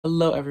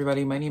Hello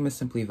everybody, my name is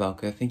Simply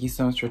Velka. Thank you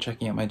so much for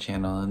checking out my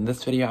channel. In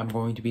this video, I'm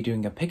going to be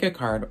doing a pick a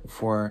card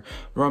for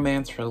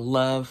romance, for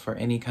love, for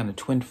any kind of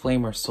twin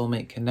flame or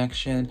soulmate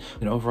connection,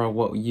 and overall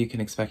what you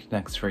can expect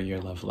next for your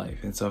love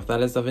life. And so if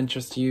that is of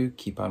interest to you,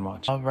 keep on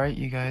watching. Alright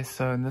you guys,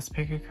 so in this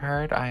pick a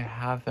card, I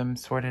have them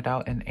sorted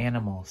out in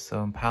animals.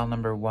 So in pile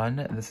number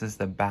 1, this is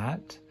the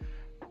bat.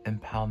 In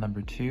pile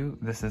number 2,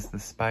 this is the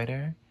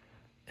spider.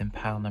 In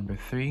pile number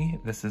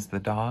 3, this is the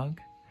dog.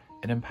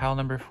 And in pile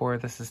number 4,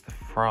 this is the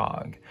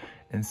frog.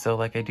 And so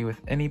like I do with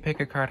any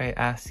pick a card, I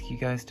ask you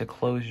guys to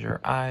close your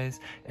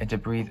eyes and to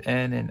breathe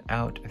in and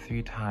out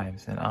 3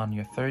 times. And on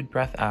your 3rd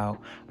breath out,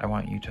 I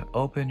want you to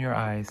open your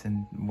eyes,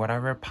 and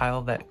whatever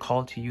pile that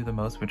called to you the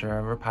most,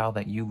 whichever pile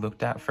that you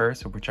looked at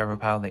first, or whichever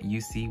pile that you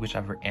see,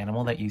 whichever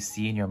animal that you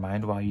see in your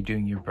mind while you're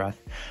doing your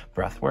breath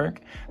work,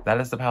 that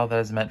is the pile that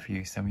is meant for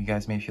you. Some of you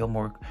guys may feel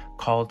more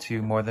called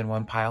to more than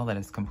one pile. That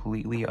is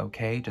completely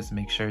okay. Just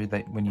make sure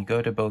that when you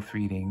go to both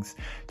readings,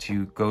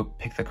 to go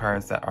pick the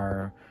cards that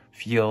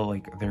feel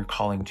like they're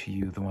calling to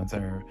you, the ones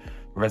that are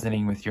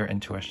resonating with your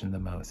intuition the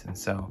most. And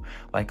so,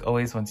 like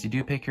always, once you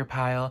do pick your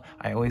pile,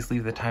 I always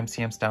leave the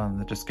timestamps down in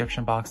the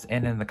description box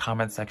and in the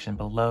comment section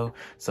below.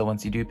 So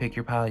once you do pick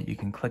your pile, you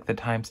can click the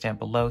timestamp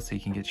below so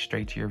you can get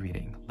straight to your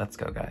reading. Let's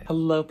go, guys.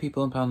 Hello,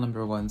 people in pile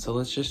number 1. So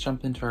let's just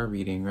jump into our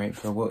reading, right?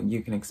 For what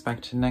you can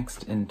expect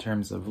next in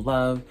terms of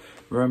love,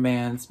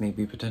 romance,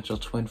 maybe potential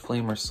twin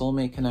flame or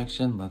soulmate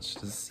connection. Let's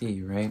just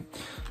see, right?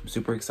 I'm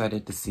super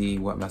excited to see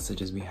what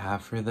messages we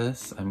have for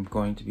this. I'm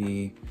going to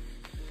be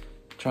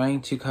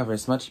trying to cover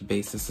as much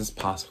basis as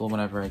possible.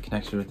 Whenever I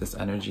connected with this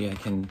energy,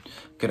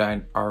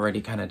 I already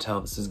kind of tell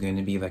this is going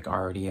to be like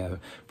already a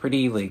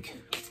pretty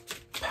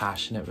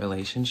passionate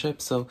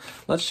relationship. So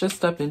let's just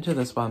step into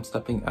this while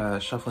I'm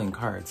shuffling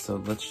cards. So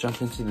let's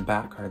jump into the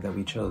back card that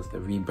we chose, the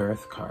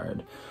rebirth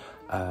card,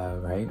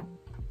 right?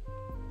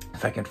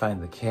 If I can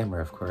find the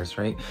camera, of course,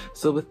 right?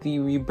 So with the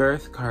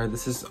rebirth card,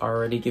 this is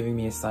already giving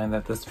me a sign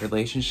that this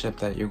relationship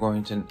that you're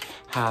going to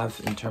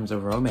have in terms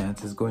of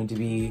romance is going to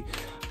be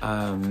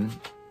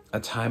a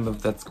time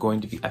that's going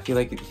to be, I feel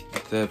like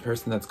the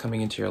person that's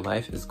coming into your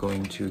life is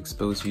going to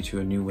expose you to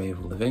a new way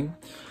of living.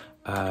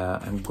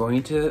 I'm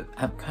going to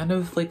kind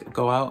of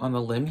go out on a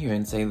limb here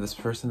and say this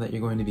person that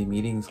you're going to be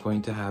meeting is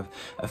going to have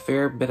a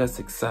fair bit of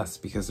success,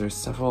 because there's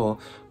several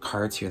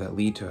cards here that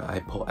lead to it. I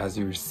pull, as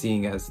you were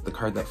seeing, as the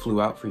card that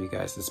flew out for you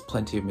guys, there's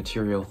plenty of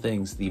material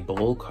things. The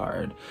bowl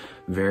card,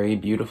 very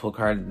beautiful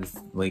card. This,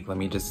 let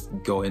me just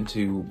go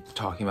into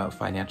talking about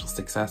financial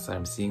success that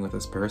I'm seeing with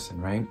this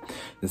person, right?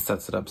 This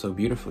sets it up so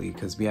beautifully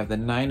because we have the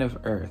 9 of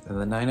Earth, and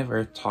the 9 of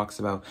Earth talks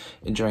about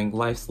enjoying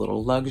life's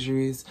little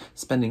luxuries,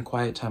 spending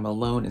quiet time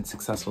alone, and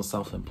successful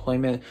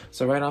self-employment.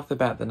 So right off the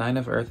bat, the 9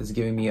 of Earth is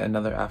giving me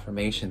another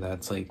affirmation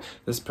that's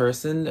this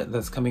person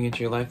that's coming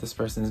into your life, this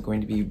person is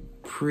going to be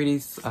pretty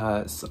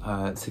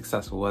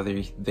successful, whether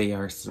they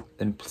are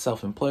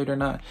self-employed or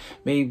not,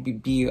 maybe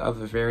be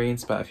of a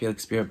variance, but I feel like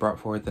Spirit brought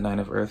forward the 9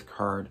 of Earth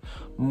card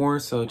more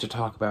so to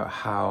talk about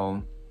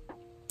how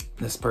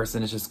this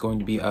person is just going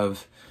to be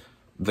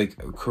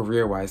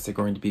career-wise, they're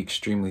going to be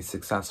extremely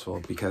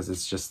successful, because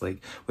it's just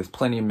with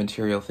plenty of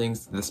material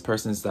things, this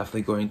person is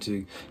definitely going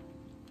to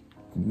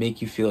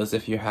make you feel as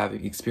if you're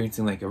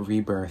experiencing a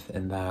rebirth,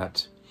 and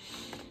that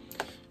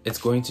it's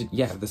going to,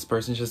 this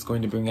person's just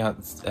going to bring out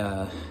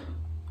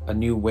a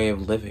new way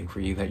of living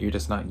for you that you're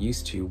just not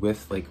used to,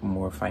 with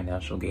more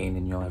financial gain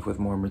in your life, with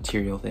more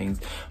material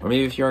things. Or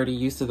maybe if you're already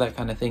used to that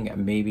kind of thing,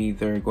 maybe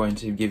they're going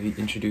to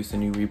introduce a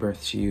new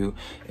rebirth to you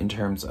in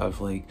terms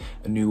of a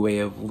new way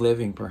of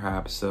living,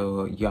 perhaps.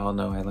 So y'all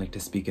know I like to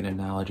speak in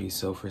analogies.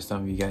 So for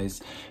some of you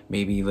guys,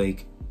 maybe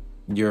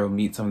you'll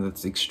meet someone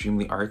that's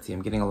extremely artsy.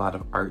 I'm getting a lot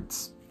of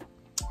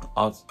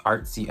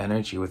artsy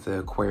energy with the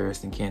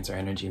Aquarius and Cancer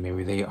energy.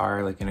 Maybe they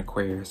are an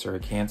Aquarius or a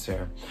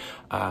Cancer,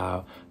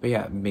 but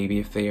yeah, maybe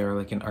if they are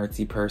an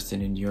artsy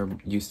person and you're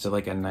used to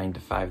a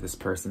 9-to-5, this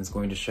person is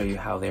going to show you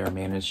how they are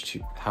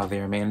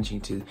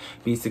managing to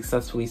be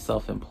successfully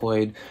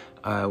self-employed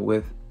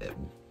with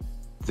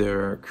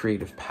their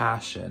creative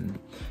passion.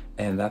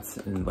 And that's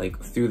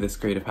through this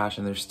creative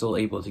passion, they're still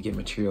able to get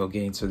material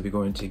gain. So they're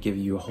going to give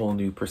you a whole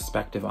new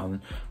perspective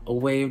on a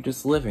way of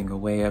just living, a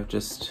way of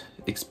just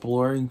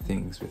exploring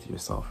things with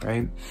yourself,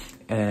 right?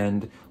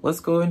 And let's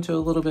go into a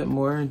little bit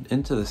more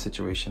into the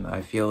situation.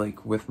 I feel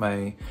with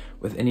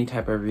any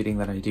type of reading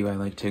that I do, I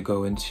like to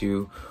go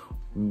into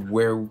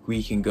where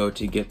we can go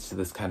to get to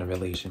this kind of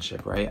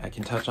relationship, right? I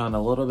can touch on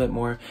a little bit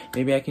more.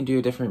 Maybe I can do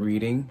a different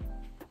reading.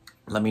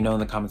 Let me know in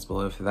the comments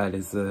below if that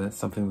is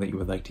something that you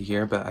would like to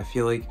hear. But I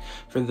feel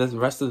for the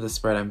rest of the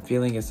spread, I'm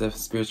feeling as if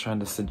Spirit's trying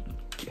to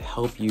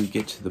help you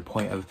get to the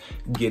point of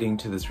getting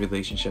to this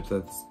relationship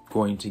that's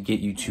going to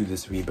get you to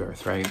this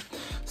rebirth, right?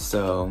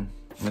 So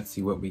let's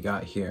see what we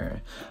got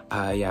here.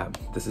 Yeah,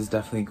 this is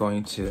definitely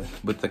going to,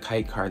 with the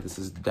kite card, this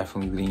is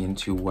definitely leading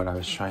into what I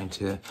was trying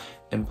to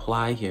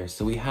imply here.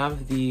 So we have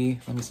let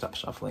me stop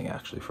shuffling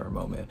actually for a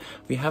moment.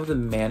 We have the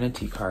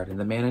manatee card, and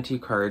the manatee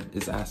card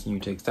is asking you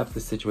to accept the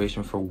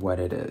situation for what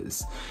it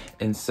is.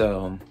 And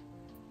so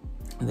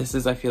this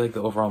is, I feel like,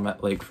 the overall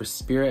like for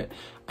spirit,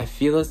 I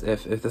feel as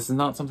if this is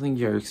not something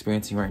you're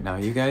experiencing right now,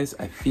 you guys,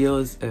 I feel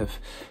as if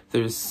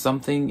there's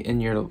something in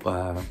your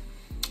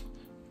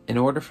in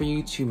order for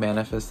you to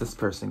manifest this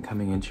person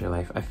coming into your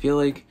life, I feel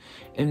like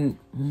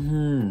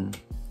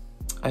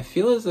I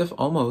feel as if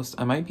almost,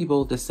 I might be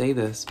bold to say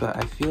this, but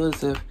I feel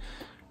as if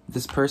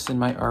this person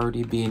might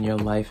already be in your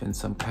life in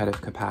some kind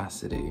of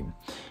capacity.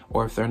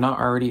 Or if they're not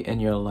already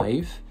in your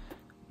life,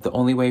 the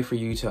only way for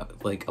you to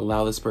like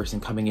allow this person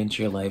coming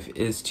into your life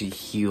is to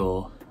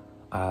heal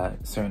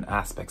certain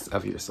aspects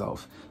of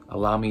yourself.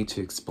 Allow me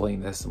to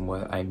explain this and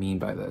what I mean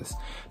by this.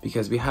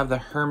 Because we have the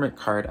Hermit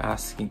card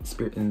asking,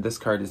 Spirit, and this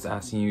card is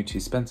asking you to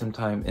spend some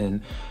time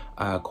in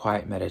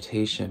quiet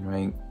meditation,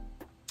 right?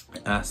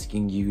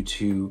 Asking you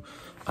to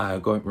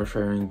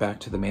referring back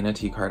to the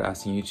Manatee card,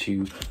 asking you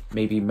to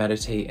maybe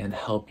meditate and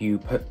help you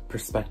put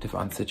perspective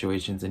on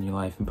situations in your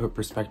life and put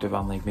perspective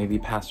on like maybe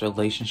past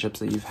relationships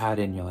that you've had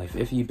in your life.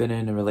 If you've been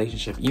in a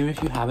relationship, even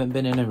if you haven't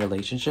been in a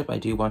relationship, I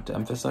do want to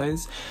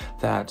emphasize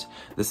that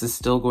this is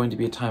still going to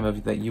be a time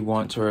of that you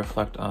want to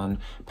reflect on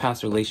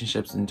past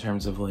relationships in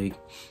terms of like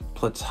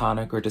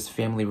platonic or just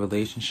family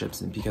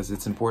relationships, and because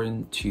it's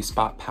important to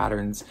spot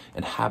patterns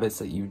and habits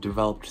that you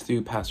developed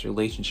through past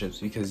relationships,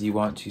 because you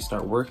want to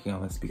start working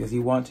on this, because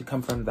you want to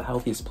come from the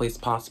healthiest place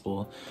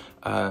possible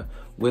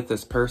with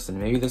this person.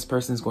 Maybe this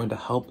person is going to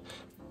help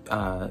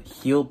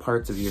heal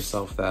parts of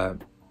yourself that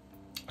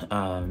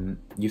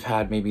you've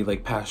had maybe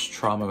like past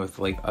trauma with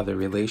like other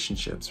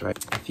relationships, right?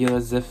 I feel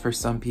as if for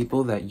some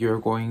people that you're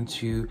going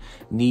to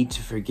need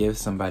to forgive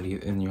somebody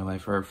in your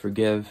life, or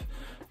forgive,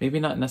 maybe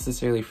not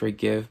necessarily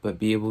forgive, but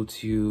be able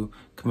to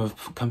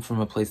come from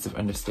a place of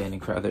understanding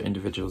for other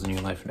individuals in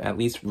your life, at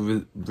least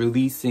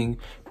releasing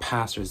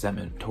past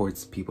resentment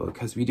towards people,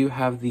 because we do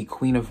have the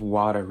Queen of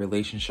Water,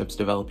 relationships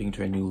developing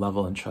to a new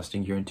level and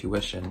trusting your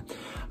intuition.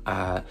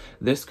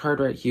 This card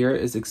right here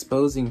is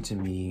exposing to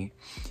me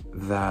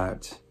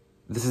that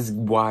this is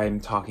why I'm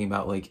talking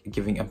about like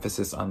giving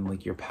emphasis on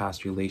like your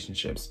past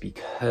relationships,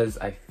 because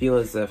I feel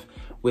as if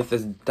with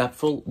this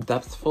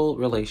depthful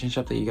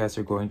relationship that you guys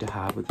are going to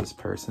have with this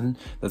person,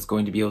 that's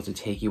going to be able to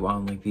take you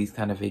on like these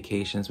kind of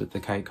vacations with the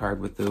Kite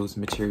card, with those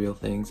material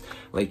things,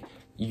 like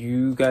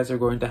you guys are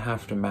going to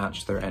have to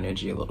match their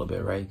energy a little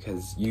bit, right?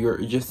 Because you're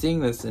just seeing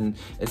this and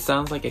it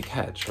sounds like a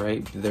catch,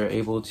 right? They're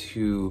able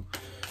to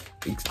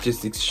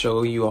just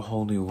show you a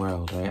whole new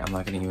world, right? I'm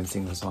not going to even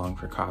sing the song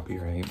for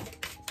copyright.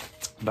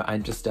 But I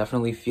just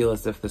definitely feel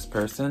as if this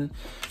person,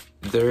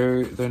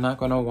 they're not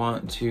going to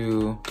want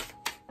to,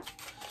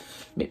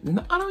 I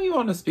don't even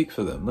want to speak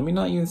for them. Let me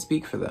not even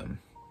speak for them.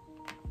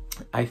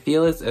 I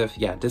feel as if,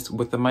 yeah,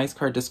 with the Mice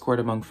card, discord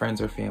among friends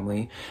or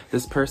family,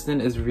 this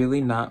person is really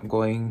not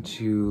going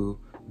to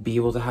be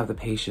able to have the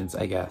patience,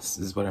 I guess,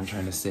 is what I'm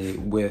trying to say,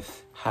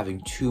 with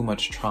having too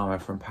much trauma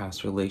from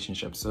past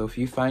relationships. So if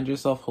you find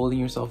yourself holding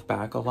yourself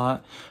back a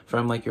lot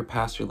from like your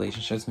past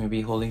relationships,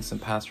 maybe holding some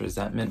past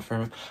resentment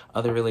from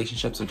other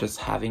relationships, or just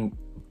having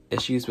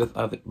issues with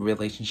other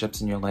relationships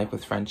in your life,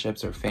 with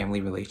friendships or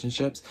family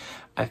relationships,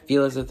 I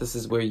feel as if this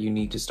is where you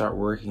need to start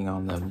working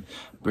on them,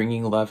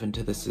 bringing love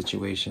into the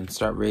situation,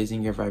 start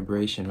raising your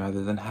vibration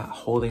rather than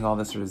holding all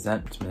this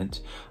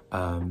resentment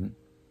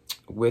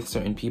with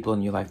certain people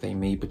in your life that you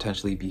may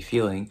potentially be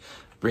feeling.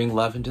 Bring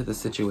love into the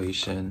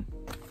situation,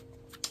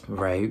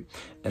 right?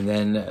 And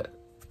then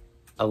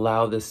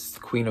allow this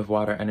Queen of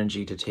Water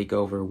energy to take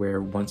over,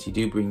 where once you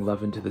do bring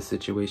love into the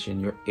situation,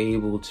 you're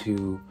able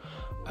to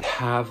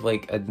have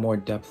like a more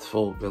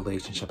depthful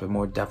relationship, a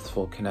more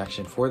depthful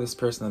connection for this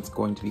person that's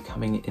going to be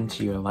coming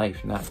into your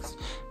life next.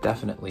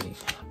 Definitely.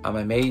 I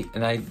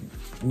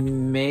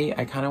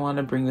kind of want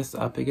to bring this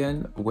up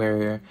again,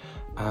 where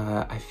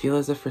I feel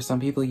as if for some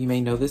people you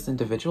may know this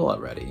individual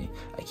already.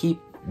 I keep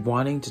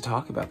wanting to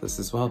talk about this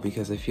as well,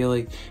 because I feel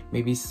like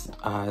maybe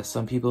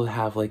some people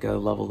have like a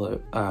level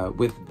of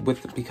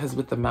because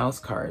with the Mouse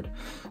card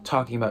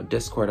talking about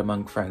discord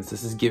among friends,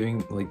 this is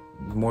giving like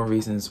more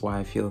reasons why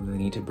I feel the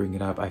need to bring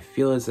it up. I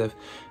feel as if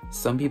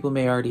some people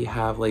may already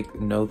have like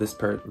know the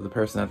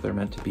person that they're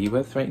meant to be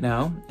with right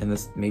now, and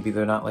this maybe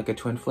they're not like a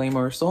twin flame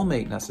or a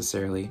soulmate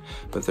necessarily,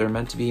 but they're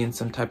meant to be in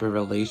some type of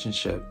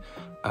relationship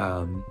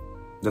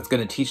that's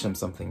going to teach them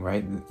something,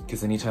 right?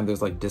 Because anytime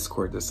there's like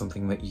discord, there's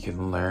something that you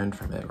can learn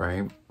from it,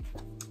 right?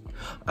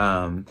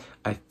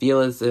 I feel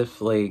as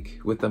if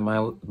like with the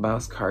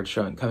Mouse card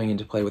coming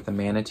into play with the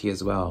Manatee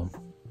as well,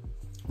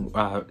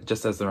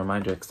 just as a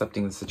reminder,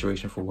 accepting the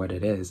situation for what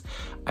it is,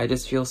 I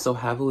just feel so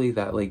heavily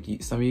that like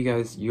some of you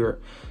guys, you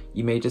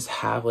may just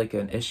have like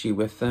an issue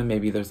with them.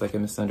 Maybe there's like a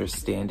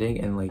misunderstanding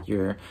and like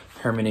you're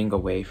hermiting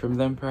away from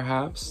them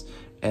perhaps,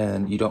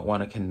 and you don't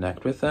want to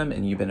connect with them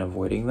and you've been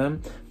avoiding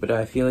them. But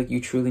I feel like you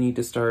truly need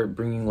to start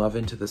bringing love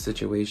into the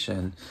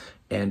situation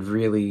and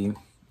really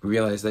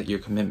realize that your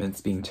commitment's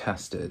being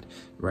tested,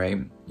 right?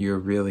 You're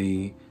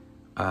really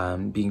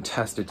being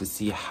tested to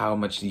see how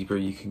much deeper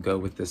you can go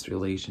with this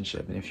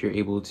relationship. And if you're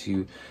able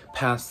to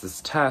pass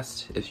this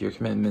test, if your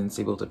commitment's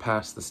able to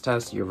pass this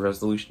test, your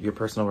resolution, your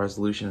personal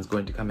resolution is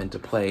going to come into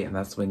play, and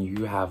that's when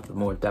you have the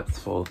more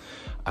depthful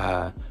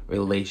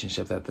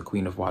relationship that the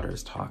Queen of Water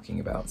is talking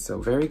about. So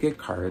very good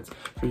cards.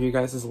 For you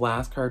guys'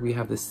 last card, we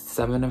have the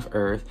Seven of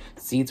Earth,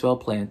 seeds well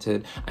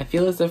planted. I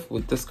feel as if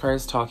what this card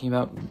is talking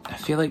about, I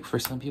feel like for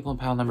some people in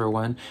pile number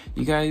 1,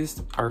 you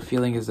guys are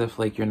feeling as if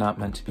like you're not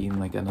meant to be in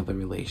like another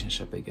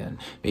relationship again.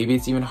 Maybe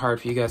it's even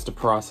hard for you guys to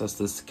process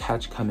this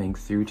catch coming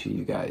through to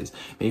you guys.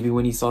 Maybe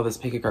when you saw this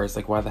pick a card, it's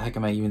like, why the heck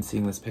am I even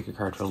seeing this pick a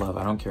card for love?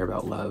 I don't care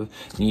about love.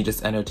 And you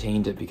just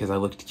entertained it because I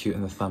looked cute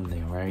in the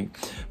thumbnail, right?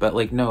 But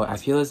like, no, I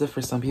feel as if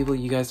for some people,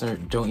 you guys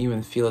don't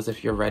even feel as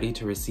if you're ready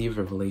to receive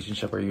a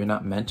relationship, or you're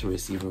not meant to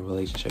receive a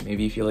relationship.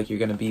 Maybe you feel like you're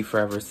gonna be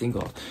forever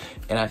single.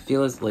 And I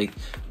feel as like,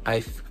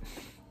 I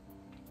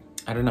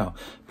don't know,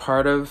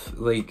 part of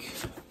like,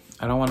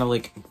 I don't want to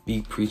like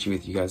be preachy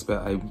with you guys, but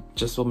I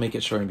just will make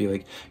it short and be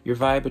like, your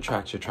vibe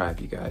attracts your tribe,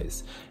 you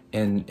guys.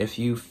 And if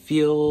you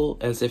feel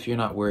as if you're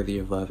not worthy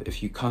of love,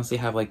 if you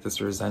constantly have like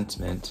this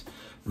resentment,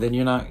 then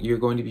you're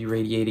going to be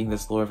radiating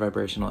this lower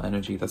vibrational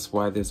energy. That's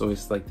why there's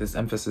always like this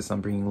emphasis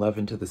on bringing love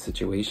into the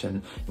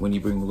situation. When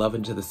you bring love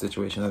into the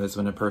situation, that is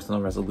when a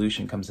personal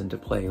resolution comes into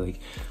play.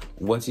 Like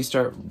once you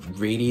start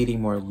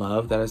radiating more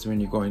love, that is when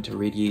you're going to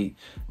radiate,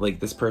 like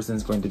this person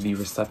is going to be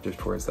receptive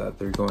towards that.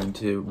 They're going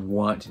to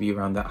want to be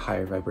around that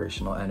higher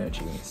vibrational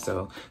energy.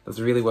 So that's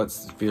really what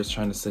Spirit's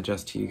trying to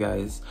suggest to you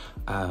guys.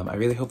 I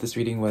really hope this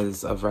reading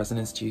was of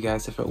resonance to you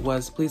guys. If it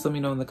was, please let me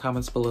know in the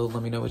comments below.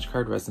 Let me know which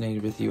card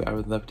resonated with you. I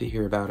would love to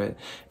hear about it.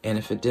 And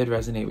if it did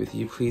resonate with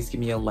you, please give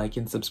me a like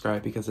and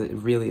subscribe, because it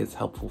really is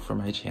helpful for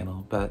my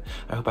channel. But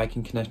I hope I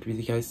can connect with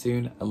you guys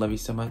soon. I love you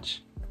so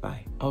much.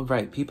 Bye. All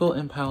right, people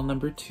in pile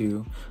number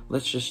 2,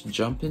 let's just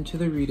jump into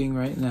the reading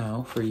right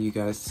now for you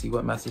guys, see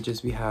what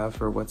messages we have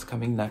for what's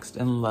coming next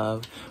in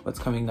love, what's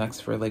coming next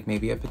for like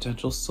maybe a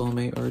potential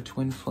soulmate or a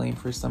twin flame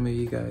for some of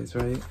you guys,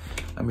 right?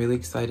 I'm really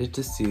excited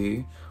to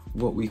see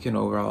what we can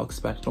overall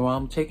expect. While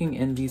I'm taking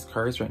in these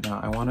cards right now,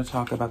 I want to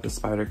talk about the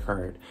Spider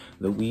card,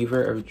 the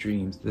Weaver of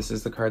Dreams. This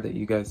is the card that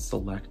you guys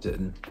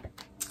selected.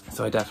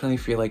 So I definitely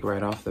feel like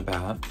right off the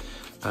bat,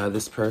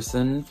 this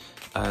person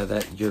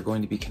that you're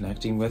going to be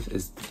connecting with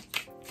is,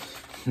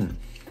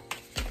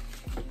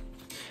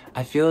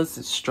 I feel as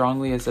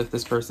strongly as if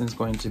this person is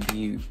going to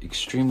be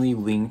extremely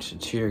linked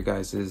to your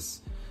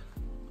guys'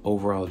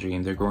 overall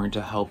dream. They're going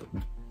to help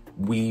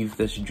weave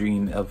this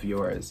dream of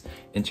yours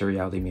into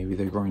reality. Maybe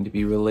they're going to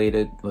be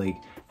related, like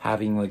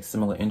having like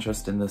similar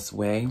interest in this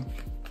way.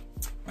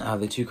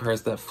 The 2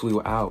 cards that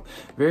flew out,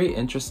 very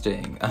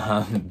interesting,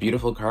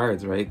 beautiful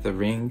cards, right? The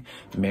Ring,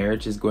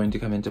 marriage is going to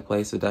come into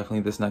play. So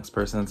definitely this next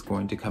person that's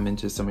going to come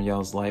into some of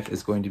y'all's life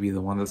is going to be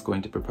the one that's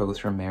going to propose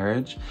for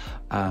marriage.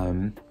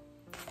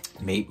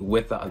 Maybe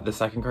with the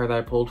second card that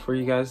I pulled for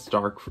you guys,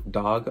 Dark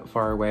Dog,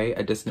 Far Away,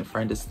 a distant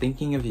friend is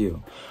thinking of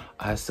you.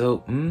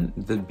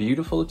 The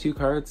beautiful 2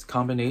 cards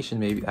combination,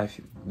 maybe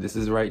this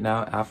is right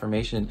now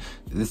affirmation.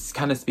 This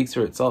kind of speaks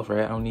for itself,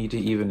 right? I don't need to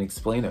even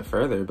explain it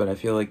further, but I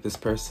feel like this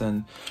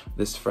person,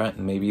 this friend,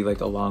 maybe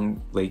like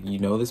you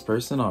know this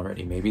person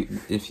already. Maybe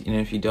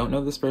if you don't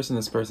know this person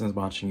is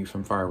watching you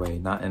from far away,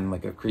 not in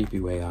like a creepy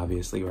way,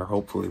 obviously, or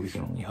hopefully, we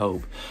can only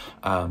hope.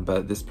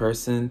 But this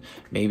person,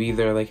 maybe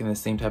they're like in the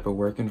same type of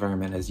work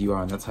environment as you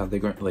are, and that's how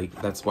they're like,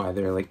 that's why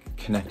they're like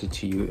connected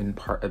to you in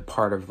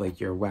part of like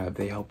your web.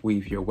 They help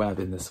weave your web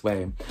in this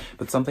way.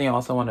 But something I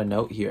also want to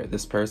note here,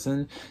 this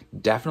person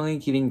definitely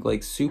getting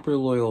like super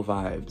loyal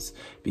vibes,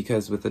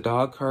 because with the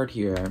Dog card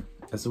here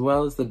as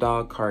well as the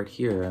Dog card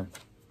here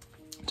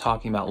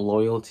talking about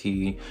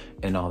loyalty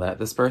and all that,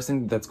 this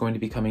person that's going to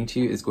be coming to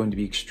you is going to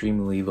be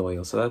extremely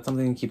loyal. So that's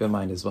something to keep in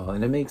mind as well.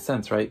 And it makes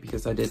sense, right?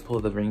 Because I did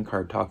pull the Ring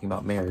card talking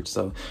about marriage.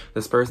 So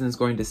this person is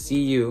going to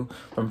see you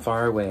from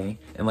far away,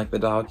 and like the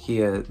dog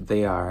here,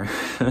 they are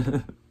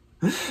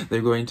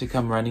they're going to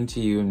come running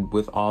to you and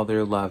with all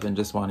their love and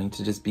just wanting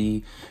to just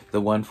be the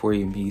one for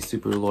you and be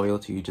super loyal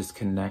to you, just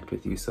connect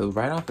with you. So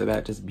right off the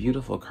bat, just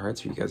beautiful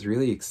cards for you guys,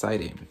 really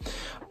exciting.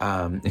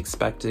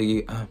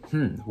 Expecting,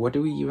 what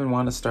do we even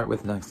want to start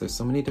with next? There's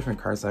so many different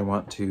cards I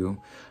want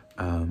to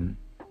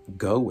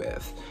go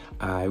with.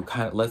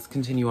 Let's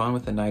continue on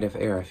with the Knight of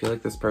Air. I feel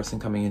like this person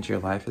coming into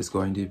your life is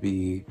going to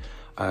be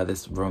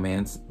this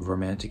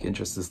romantic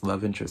interest, this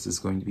love interest is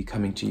going to be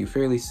coming to you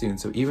fairly soon.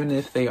 So even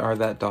if they are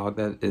that dog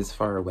that is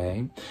far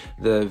away,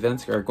 the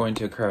events are going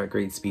to occur at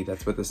great speed.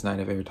 That's what this Knight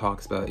of Air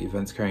talks about,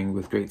 events occurring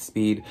with great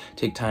speed.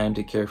 Take time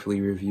to carefully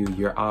review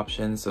your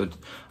options. So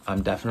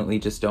definitely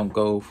just don't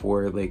go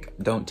for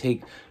don't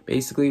take,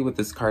 basically what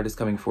this card is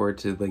coming forward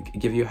to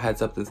give you a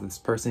heads up that this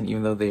person,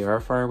 even though they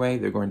are far away,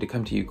 they're going to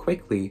come to you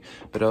quickly.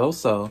 But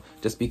also,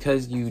 just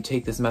because you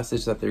take this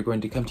message that they're going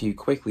to come to you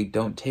quickly,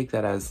 don't take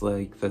that as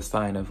the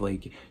sign of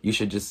you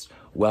should just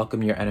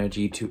welcome your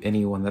energy to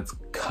anyone that's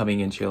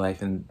coming into your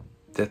life and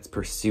that's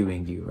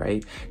pursuing you,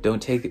 right?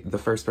 Don't take the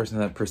first person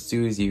that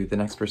pursues you, the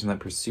next person that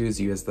pursues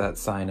you, as that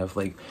sign of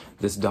like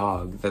this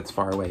dog that's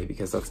far away,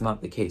 because that's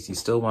not the case. You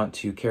still want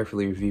to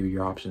carefully review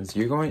your options.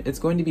 It's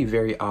going to be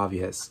very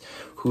obvious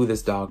who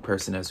this dog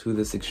person is, who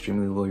this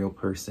extremely loyal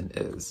person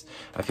is.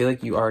 I feel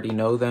like you already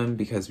know them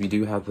because we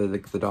do have the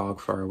dog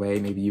far away.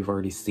 Maybe you've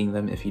already seen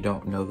them if you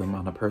don't know them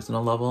on a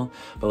personal level,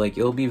 but like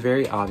it'll be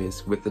very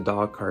obvious with the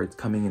dog cards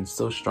coming in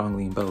so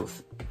strongly in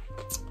both.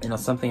 You know,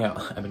 something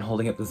I've been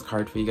holding up this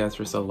card for you guys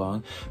for so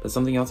long, but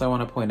something else I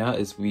want to point out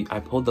is I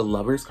pulled the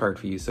Lovers card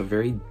for you, so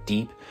very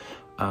deep.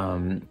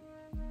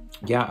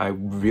 Yeah, I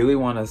really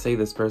want to say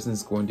this person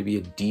is going to be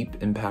a deep,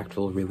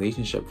 impactful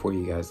relationship for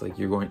you guys. Like,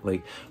 you're going,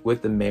 like,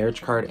 with the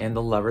Marriage card and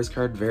the Lovers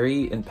card,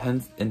 very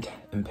intense,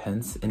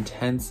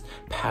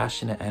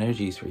 passionate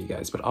energies for you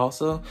guys. But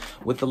also,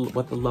 with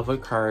what the Lover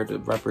card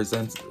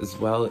represents as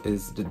well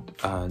is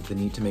the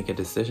need to make a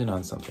decision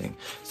on something.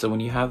 So when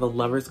you have the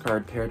Lovers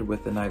card paired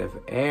with the Knight of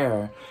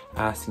Air,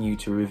 asking you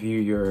to review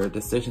your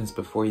decisions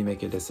before you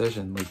make a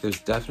decision, like,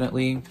 there's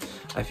definitely,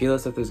 I feel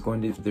as if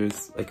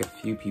there's like a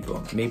few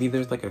people, maybe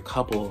there's like a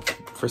couple,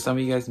 for some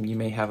of you guys, you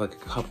may have like a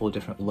couple of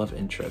different love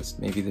interests.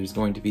 Maybe there's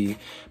going to be,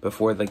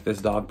 before like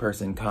this dog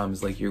person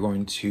comes, like you're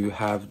going to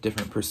have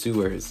different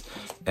pursuers,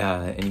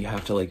 and you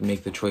have to like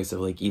make the choice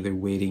of like either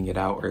waiting it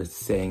out or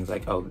saying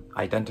like, oh,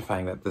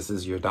 identifying that this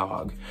is your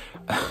dog.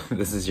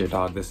 This is your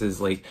dog. This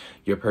is like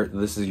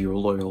this is your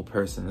loyal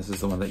person. This is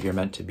the one that you're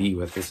meant to be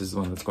with. This is the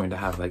one that's going to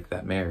have like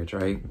that marriage,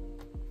 right?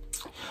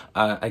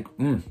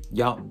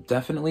 Y'all,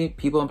 definitely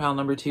people in pile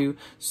number 2,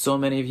 so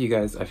many of you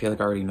guys I feel like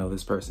already know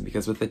this person,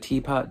 because with the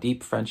teapot,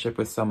 deep friendship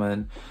with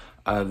someone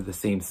of the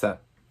same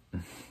sex.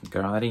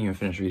 Girl, I didn't even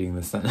finish reading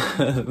this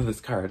this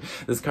card.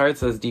 This card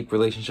says deep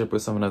relationship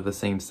with someone of the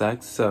same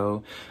sex,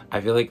 so I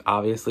feel like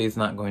obviously it's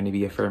not going to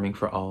be affirming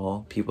for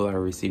all people that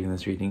are receiving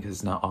this reading,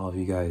 because not all of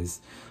you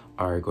guys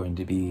are going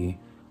to be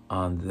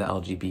on the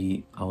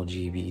LGBTQIA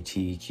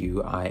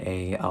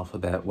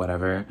alphabet,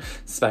 whatever,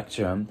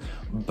 spectrum.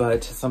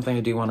 But something I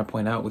do want to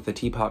point out with the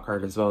teapot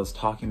card as well is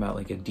talking about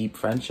like a deep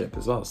friendship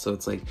as well. So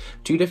it's like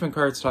 2 different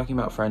cards talking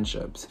about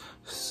friendships.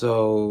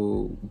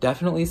 So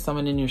definitely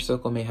someone in your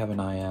circle may have an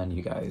eye on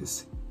you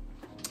guys.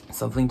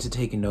 Something to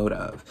take note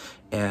of.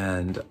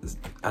 And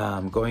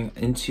going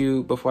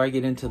into, before I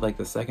get into like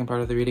the second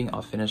part of the reading,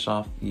 I'll finish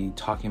off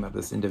talking about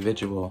this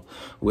individual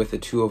with the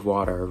 2 of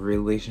Water, a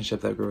relationship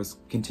that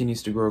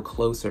continues to grow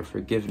closer,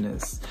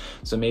 forgiveness.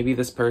 So maybe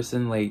this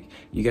person, like,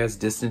 you guys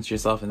distance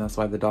yourself and that's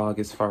why the dog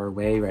is far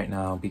away right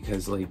now,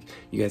 because like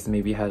you guys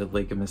maybe had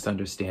like a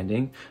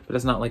misunderstanding, but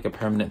it's not like a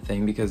permanent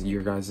thing, because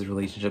your guys'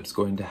 relationship's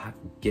going to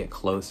get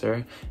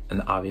closer,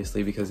 and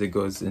obviously because it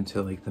goes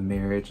into like the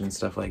marriage and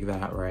stuff like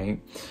that,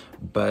 right?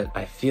 But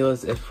I feel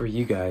as if for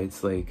you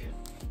guys, like,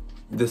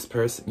 this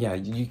person, yeah,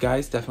 you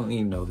guys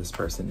definitely know this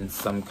person in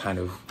some kind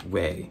of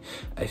way.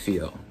 I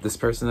feel this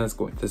person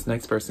this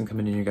next person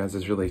coming in your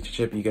guys'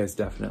 relationship, you guys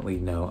definitely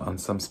know on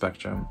some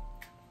spectrum.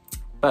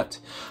 But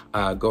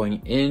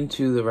going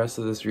into the rest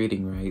of this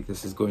reading, right,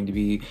 this is going to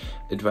be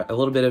a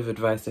little bit of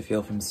advice I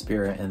feel from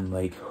Spirit, and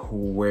like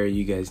where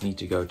you guys need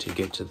to go to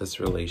get to this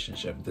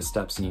relationship, the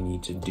steps you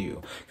need to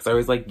do. Because I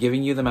always like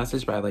giving you the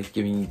message, but I like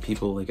giving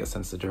people like a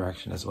sense of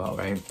direction as well,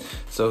 right?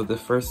 So the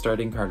first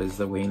starting card is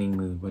the waning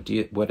moon.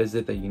 What is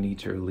it that you need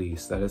to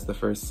release? That is the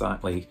first sign.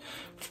 Like,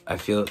 I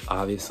feel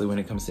obviously when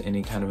it comes to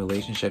any kind of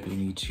relationship, you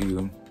need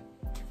to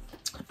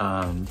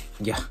when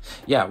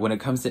it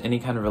comes to any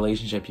kind of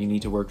relationship, you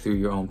need to work through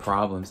your own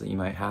problems that you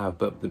might have.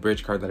 But the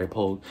bridge card that I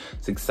pulled,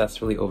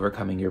 successfully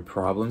overcoming your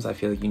problems, I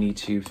feel like you need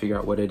to figure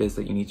out what it is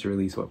that you need to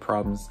release, what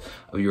problems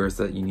of yours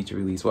that you need to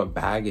release, what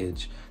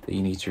baggage that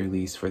you need to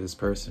release for this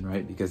person,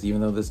 right? Because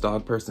even though this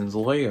dog person's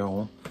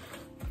loyal,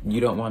 you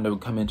don't want to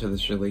come into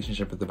this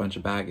relationship with a bunch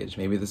of baggage.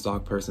 Maybe this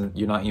dog person,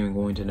 you're not even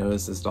going to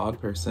notice this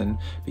dog person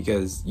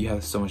because you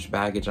have so much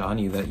baggage on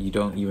you that you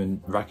don't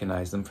even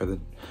recognize them for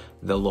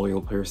the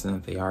loyal person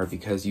that they are,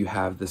 because you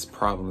have this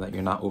problem that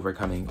you're not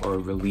overcoming or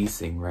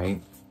releasing,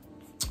 right?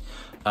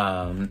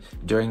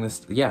 During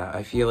this,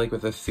 I feel like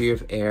with the 3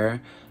 of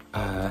Air,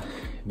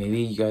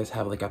 maybe you guys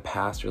have like a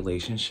past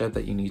relationship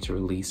that you need to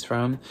release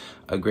from.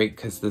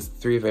 Because this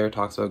 3 of Air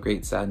talks about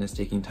great sadness,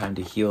 taking time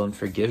to heal, and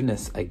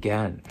forgiveness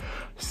again.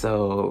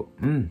 So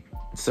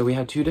we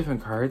have 2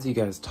 different cards, you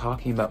guys,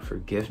 talking about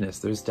forgiveness.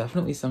 There's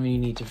definitely someone you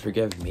need to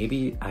forgive.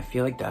 Maybe, I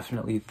feel like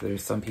definitely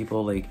there's some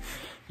people like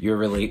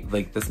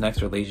this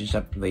next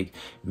relationship, like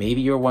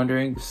maybe you're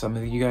wondering, some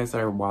of you guys that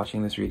are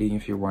watching this reading,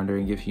 if you're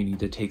wondering if you need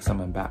to take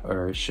someone back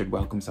or should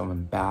welcome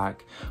someone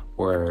back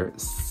or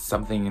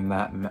something in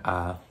that,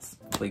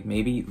 like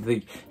maybe,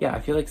 like, yeah, I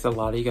feel like a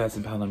lot of you guys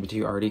in pile number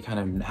 2 already kind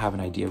of have an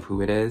idea of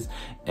who it is.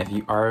 If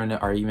you are in an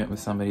argument with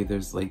somebody,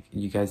 there's like,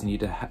 you guys need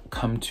to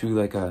come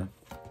to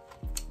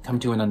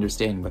an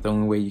understanding. But the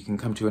only way you can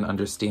come to an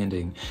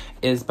understanding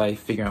is by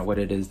figuring out what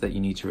it is that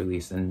you need to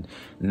release, and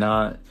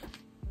not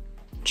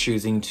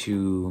choosing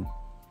to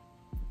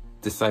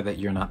decide that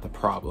you're not the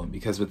problem,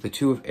 because with the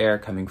Two of Air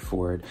coming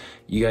forward,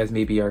 you guys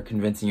maybe are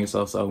convincing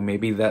yourselves, oh,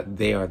 maybe that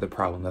they are the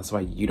problem. That's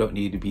why you don't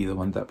need to be the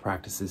one that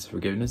practices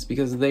forgiveness,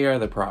 because they are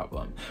the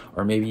problem.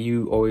 Or maybe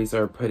you always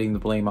are putting the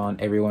blame on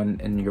everyone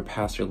in your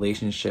past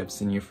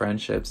relationships and your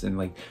friendships, and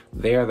like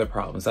they are the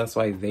problems. That's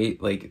why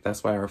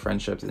that's why our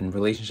friendships and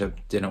relationship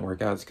didn't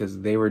work out,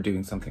 because they were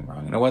doing something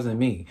wrong and it wasn't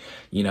me.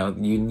 You know,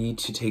 you need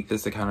to take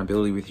this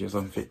accountability with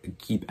yourself.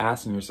 Keep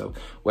asking yourself,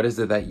 what is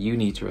it that you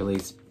need to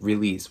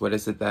release? What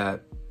is it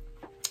that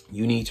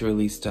you need to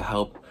release to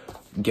help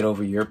get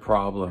over your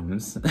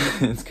problems?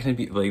 It's gonna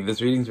be like,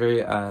 this reading's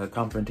very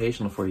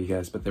confrontational for you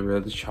guys, but they're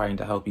really trying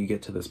to help you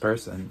get to this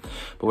person.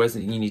 But what is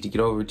it you need to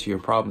get over to your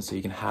problems so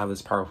you can have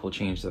this powerful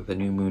change that the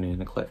new moon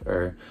in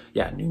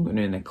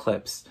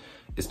eclipse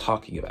is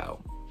talking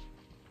about?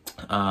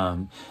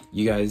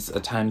 You guys, a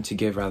time to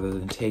give rather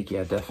than take.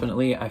 Yeah,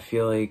 definitely. I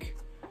feel like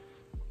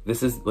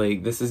this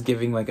is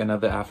giving like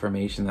another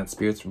affirmation that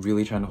Spirit's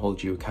really trying to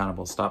hold you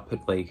accountable.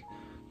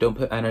 Don't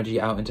put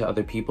energy out into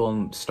other people,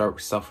 and start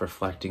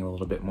self-reflecting a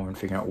little bit more and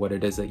figuring out what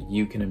it is that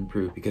you can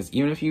improve. Because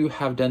even if you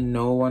have done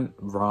no one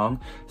wrong,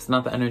 it's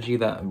not the energy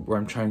where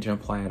I'm trying to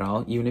imply at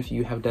all. Even if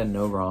you have done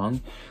no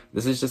wrong,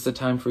 this is just a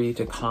time for you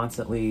to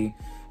constantly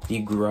be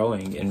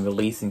growing and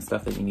releasing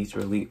stuff that you need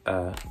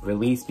to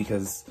release,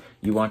 because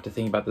you want to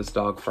think about this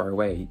dog far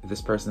away,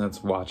 this person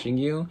that's watching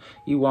you.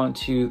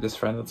 This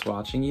friend that's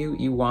watching you,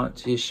 you want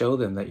to show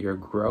them that you're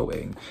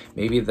growing.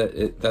 Maybe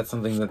that's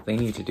something that they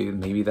need to do.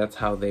 Maybe that's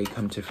how they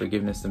come to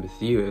forgiveness with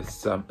you.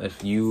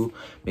 If you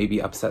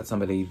maybe upset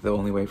somebody, the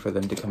only way for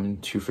them to come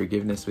to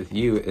forgiveness with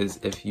you is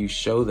if you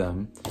show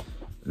them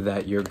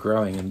that you're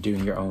growing and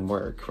doing your own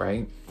work,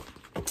 right?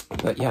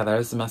 But yeah, that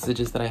is the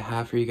messages that I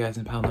have for you guys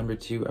in pile number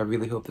 2. I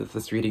really hope that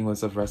this reading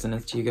was of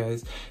resonance to you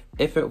guys.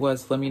 If it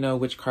was, let me know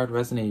which card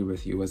resonated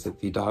with you. Was it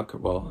the dog?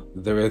 Well,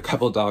 there were a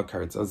couple dog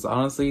cards.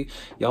 Honestly,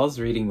 y'all's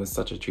reading was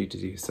such a treat to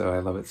do, so I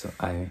love it. So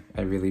I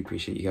really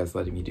appreciate you guys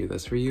letting me do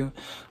this for you.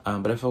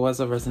 But if it was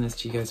of resonance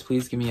to you guys,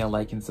 please give me a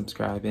like and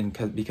subscribe,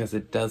 because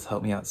it does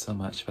help me out so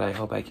much. But I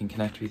hope I can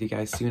connect with you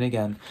guys soon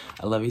again.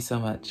 I love you so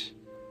much.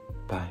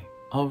 Bye.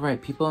 All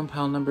right, people in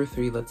pile number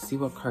 3, let's see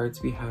what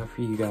cards we have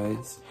for you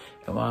guys.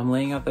 And while I'm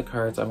laying out the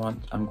cards,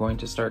 I'm going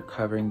to start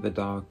covering the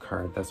dog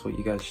card. That's what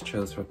you guys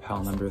chose for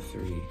pile number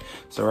 3.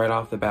 So right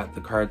off the bat, the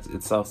card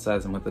itself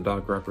says, and what the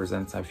dog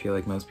represents, I feel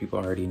like most people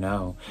already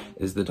know,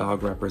 is the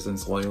dog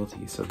represents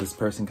loyalty. So this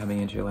person coming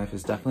into your life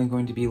is definitely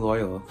going to be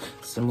loyal,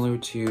 similar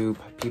to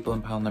people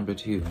in pile number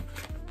 2.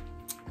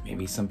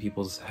 Maybe some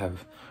people's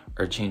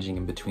are changing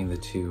in between the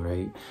two,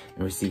 right?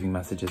 And receiving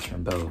messages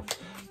from both.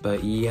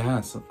 But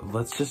yeah, so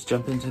let's just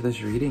jump into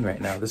this reading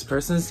right now. This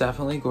person is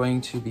definitely going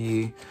to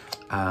be,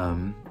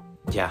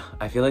 yeah,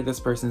 I feel like this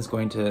person is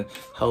going to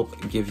help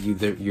give you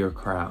your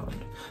crown.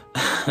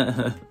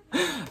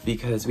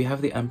 Because we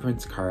have the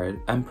Empress card,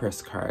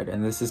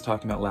 and this is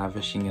talking about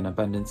lavishing and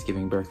abundance,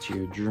 giving birth to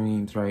your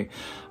dreams, right?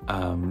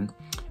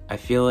 I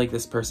feel like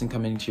this person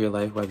coming into your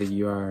life, whether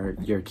you are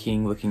your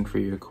king looking for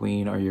your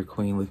queen, or your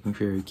queen looking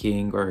for your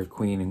king, or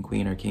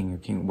queen or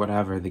king,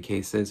 whatever the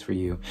case is for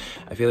you,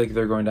 I feel like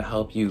they're going to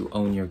help you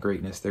own your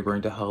greatness. They're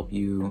going to help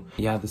you.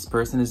 Yeah, this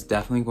person is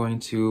definitely going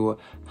to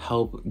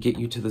help get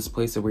you to this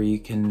place where you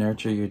can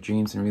nurture your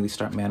dreams and really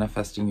start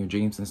manifesting your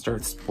dreams and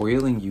start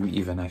spoiling you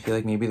even. I feel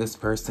like maybe this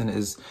person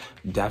is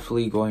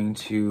definitely going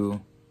to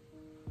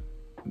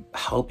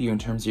help you in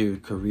terms of your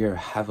career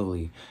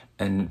heavily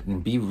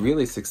and be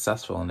really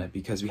successful in it,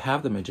 because we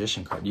have the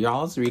Magician card.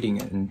 Y'all's reading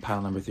in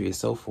pile number 3 is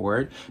so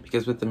forward,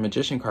 because with the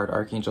Magician card,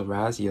 Archangel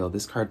Raziel,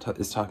 this card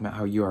is talking about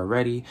how you are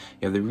ready,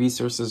 you have the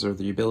resources or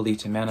the ability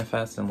to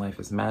manifest, and life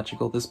is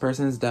magical. This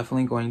person is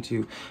definitely going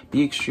to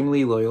be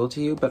extremely loyal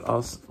to you, but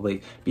also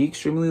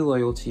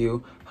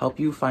help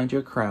you find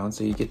your crown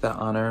so you get that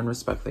honor and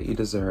respect that you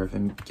deserve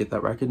and get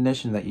that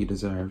recognition that you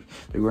deserve.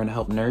 They're going to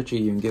help nurture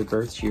you and give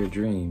birth to your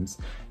dreams.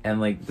 And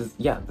like this,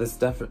 yeah, this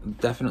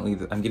definitely,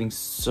 I'm getting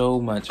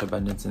so much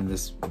abundance in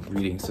this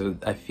reading. So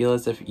I feel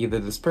as if either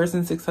this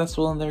person's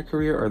successful in their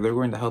career or they're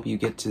going to help you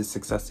get to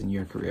success in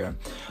your career.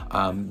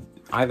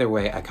 Either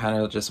way, I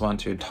kind of just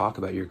want to talk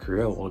about your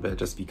career a little bit,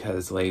 just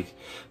because like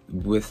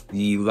with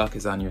the luck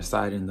is on your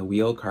side and the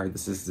wheel card,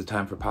 this is the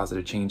time for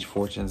positive change.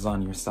 Fortune is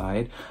on your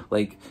side.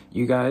 Like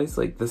you guys,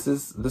 like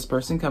this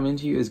person coming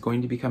to you is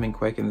going to be coming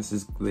quick, and this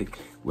is like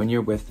when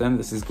you're with them,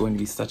 this is going to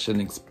be such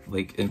an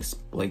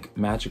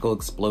magical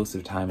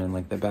explosive time in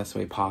like the best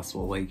way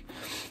possible. Like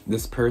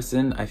this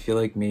person, I feel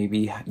like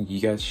maybe you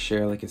guys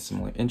share like a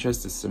similar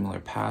interest, a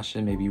similar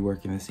passion, maybe you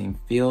work in the same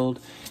field,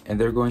 and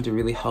they're going to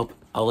really help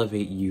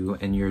elevate you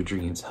and your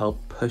dreams,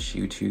 help push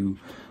you to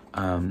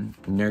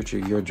nurture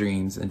your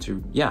dreams and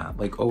to, yeah,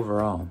 like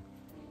overall,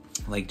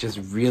 like just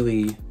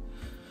really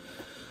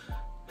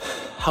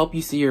help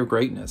you see your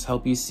greatness,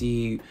 help you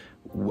see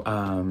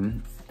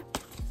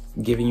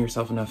giving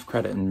yourself enough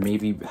credit, and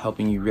maybe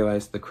helping you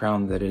realize the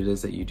crown that it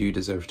is that you do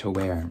deserve to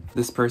wear.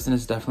 This person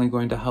is definitely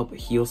going to help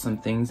heal some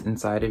things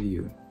inside of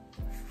you.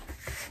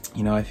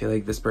 You know, I feel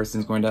like this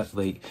person's going to,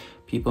 like,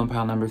 people in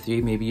pile number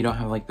 3, maybe you don't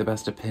have like the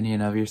best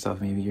opinion of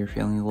yourself. Maybe you're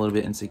feeling a little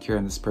bit insecure,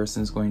 and this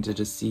person's going to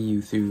just see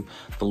you through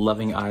the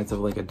loving eyes of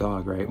like a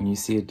dog, right? When you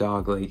see a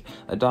dog, like,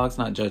 a dog's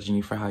not judging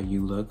you for how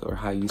you look or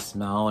how you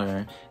smell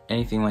or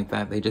anything like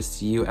that. They just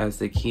see you as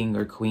the king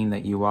or queen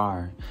that you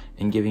are,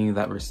 and giving you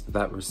that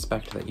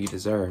respect that you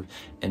deserve.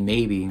 And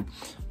maybe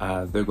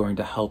they're going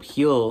to help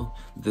heal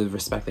the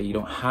respect that you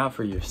don't have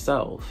for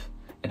yourself,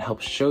 and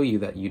help show you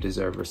that you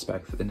deserve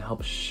respect, and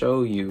help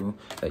show you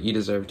that you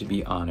deserve to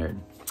be honored.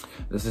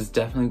 This is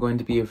definitely going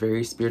to be a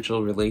very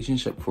spiritual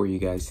relationship for you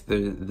guys.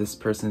 This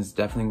person is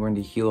definitely going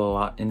to heal a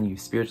lot in you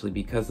spiritually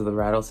because of the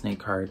rattlesnake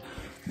card.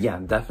 Yeah,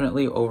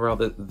 definitely overall,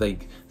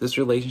 this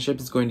relationship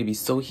is going to be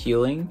so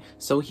healing,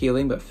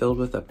 but filled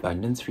with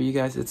abundance for you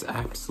guys. It's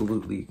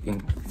absolutely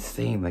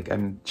insane. Like,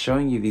 I'm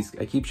showing you these,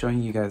 I keep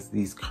showing you guys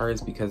these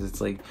cards because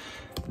it's like,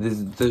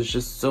 there's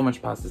just so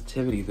much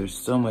positivity. There's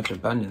so much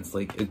abundance.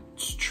 Like,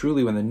 it's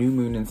truly, when the new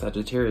moon in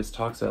Sagittarius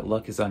talks about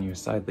luck is on your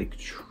side, like,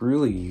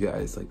 truly, you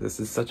guys, like, this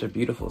is such a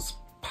beautiful,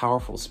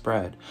 powerful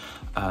spread.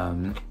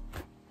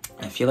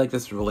 I feel like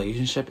this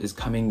relationship is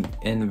coming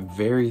in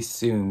very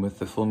soon with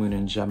the full moon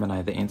in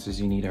Gemini. The answers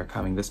you need are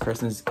coming. This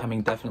person is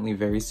coming definitely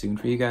very soon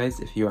for you guys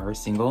if you are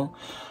single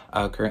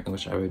currently,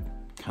 which I would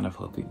kind of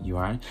hope you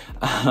are.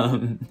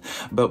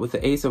 But with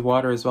the Ace of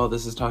Water as well,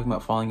 this is talking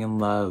about falling in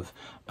love,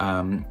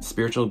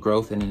 spiritual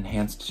growth and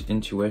enhanced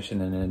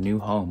intuition, and a new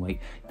home.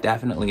 Like,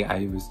 definitely,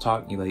 I was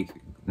talking, like,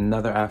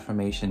 another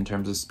affirmation in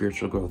terms of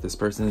spiritual growth. This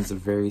person is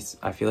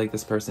I feel like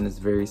this person is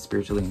very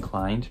spiritually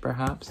inclined,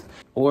 perhaps.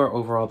 Or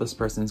overall, this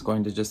person is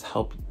going to just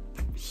help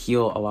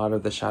heal a lot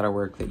of the shadow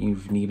work that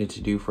you've needed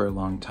to do for a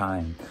long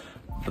time.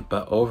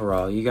 But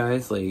overall, you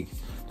guys, like,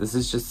 this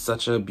is just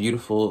such a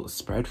beautiful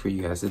spread for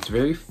you guys. It's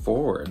very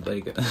forward.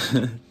 Like,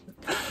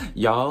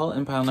 y'all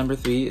in pile number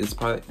 3 is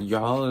probably,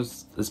 y'all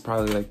is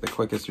probably like the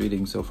quickest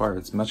reading so far.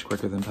 It's much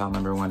quicker than pile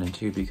number 1 and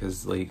 2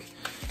 because, like,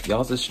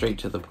 y'all's is straight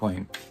to the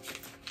point.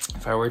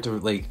 If I were to,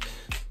 like,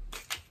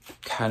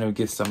 kind of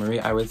give summary,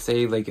 I would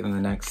say, like, in the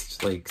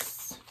next, like,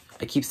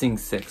 I keep saying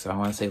 6, so I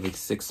want to say like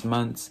 6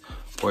 months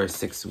or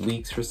 6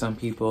 weeks for some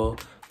people,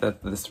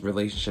 that this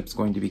relationship's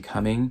going to be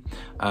coming.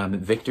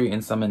 Victory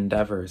in some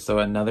endeavor. So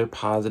another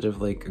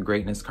positive, like,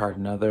 greatness card,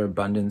 another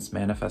abundance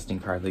manifesting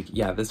card. Like,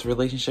 yeah, this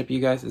relationship, you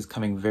guys, is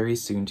coming very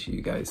soon to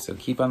you guys. So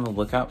keep on the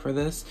lookout for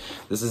this.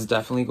 This is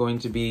definitely going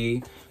to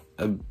be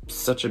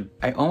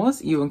I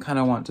almost even kind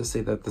of want to say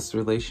that this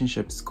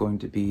relationship is going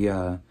to be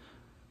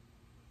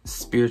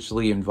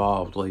spiritually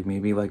involved. Like,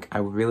 maybe, like, I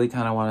really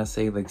kind of want to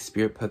say, like,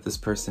 spirit put this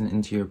person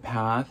into your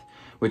path,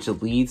 which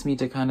leads me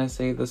to kind of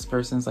say this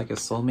person's like a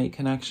soulmate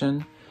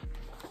connection.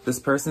 This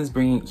person's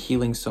bringing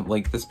healing, so,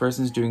 like, this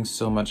person's doing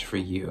so much for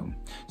you.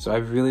 So I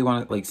really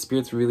want to, like,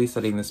 spirit's really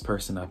setting this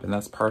person up, and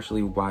that's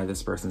partially why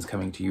this person's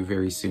coming to you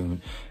very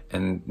soon.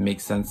 And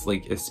makes sense,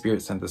 like, if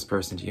spirit sent this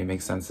person to you, it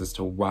makes sense as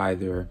to why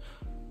they're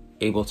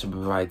able to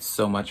provide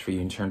so much for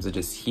you in terms of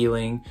just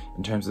healing,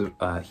 in terms of,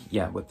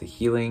 with the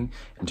healing,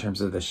 in terms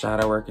of the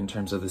shadow work, in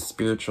terms of the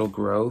spiritual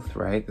growth,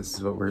 right? This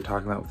is what we're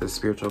talking about with the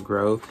spiritual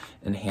growth,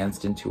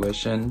 enhanced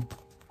intuition,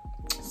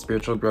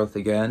 spiritual growth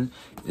again,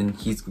 and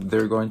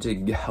they're going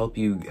to help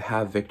you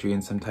have victory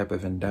in some type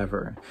of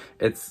endeavor.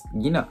 It's,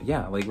 you know,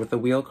 yeah, like with the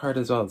wheel card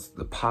as well, it's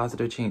the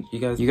positive change. You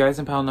guys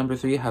in pile number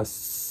 3 have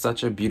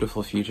such a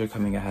beautiful future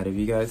coming ahead of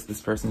you guys.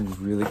 This person is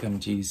really coming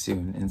to you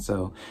soon. And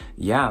so,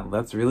 yeah,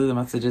 that's really the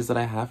messages that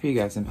I have for you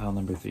guys in pile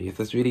number 3. If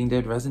this reading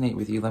did resonate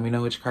with you, let me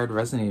know which card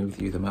resonated with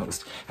you the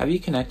most. Have you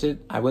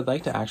connected? I would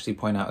like to actually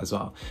point out as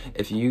well,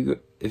 if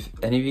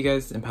any of you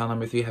guys in pile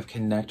number 3 have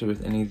connected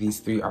with any of these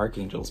 3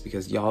 archangels,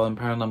 because y'all in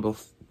pile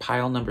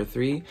number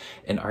 3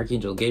 and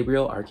Archangel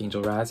Gabriel,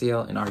 Archangel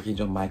Raziel, and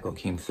Archangel Michael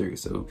came through.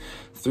 So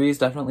 3 is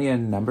definitely a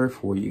number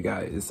for you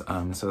guys.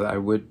 So I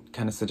would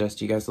kind of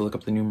suggest you guys to look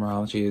up the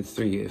numerology of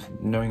 3.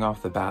 Knowing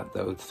off the bat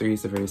though, 3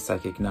 is a very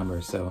psychic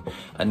number. So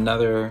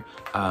another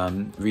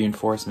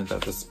reinforcement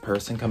that this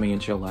person coming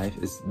into your life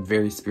is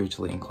very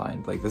spiritually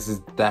inclined. Like, this is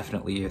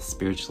definitely a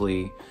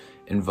spiritually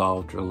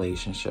involved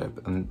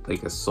relationship, and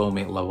like a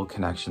soulmate level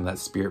connection that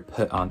spirit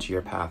put onto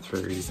your path for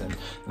a reason.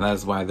 And that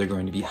is why they're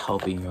going to be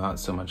helping you out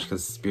so much,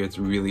 because spirit's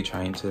really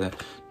trying to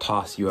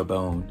toss you a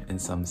bone in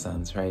some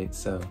sense, right?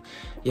 So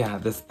yeah,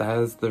 that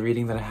is the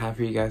reading that I have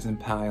for you guys in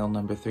pile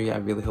number 3. I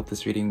really hope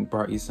this reading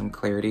brought you some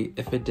clarity.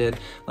 If it did,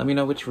 let me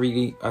know which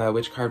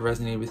card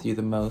resonated with you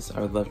the most.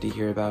 I would love to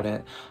hear about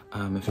it.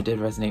 If it did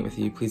resonate with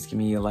you, please give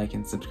me a like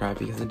and subscribe,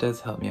 because it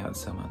does help me out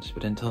so much.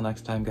 But until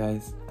next time,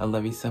 guys, I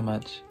love you so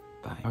much.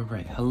 Bye. All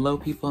right, hello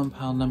people in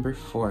pile number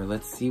 4.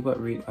 Let's see what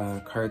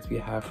cards we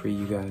have for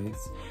you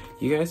guys.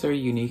 You guys are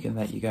unique in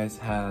that you guys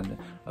had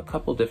a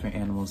couple different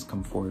animals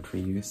come forward for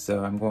you.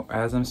 So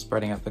as I'm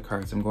spreading out the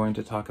cards, I'm going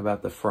to talk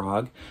about the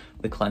frog,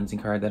 the cleansing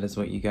card. That is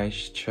what you guys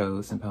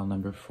chose in pile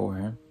number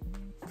 4.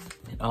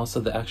 Also,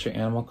 the extra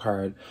animal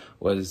card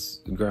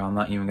was, girl, I'm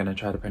not even going to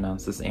try to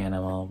pronounce this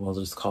animal. We'll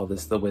just call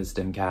this the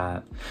wisdom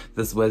cat.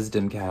 This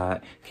wisdom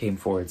cat came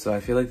forward. So I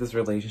feel like this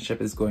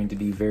relationship is going to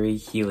be very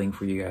healing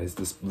for you guys.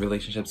 This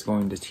relationship's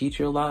going to teach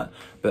you a lot,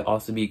 but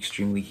also be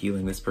extremely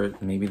healing.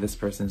 Maybe this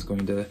person is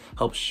going to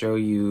help show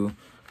you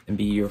and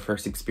be your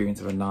first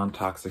experience of a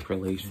non-toxic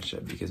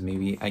relationship, because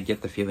maybe I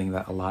get the feeling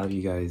that a lot of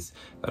you guys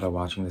that are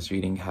watching this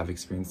reading have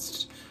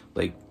experienced,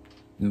 like,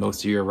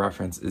 most of your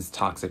reference is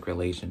toxic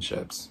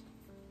relationships.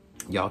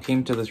 Y'all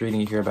came to this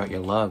reading to hear about your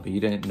love, but you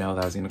didn't know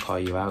that I was going to call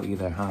you out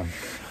either, huh?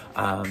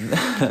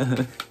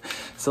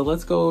 So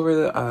let's go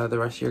over the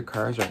rest of your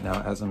cards right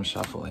now as I'm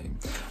shuffling.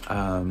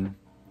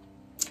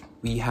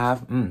 We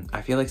have,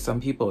 I feel like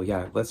some people,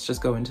 yeah, let's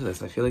just go into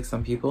this. I feel like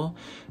some people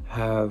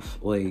have,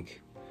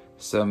 like,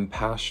 some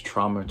past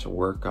trauma to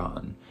work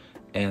on.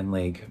 And,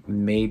 like,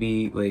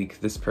 maybe,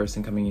 like, this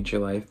person coming into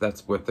your life,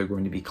 that's what they're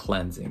going to be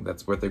cleansing.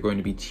 That's what they're going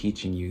to be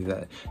teaching you,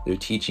 that they're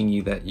teaching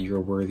you that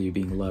you're worthy of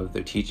being loved.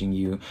 They're teaching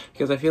you,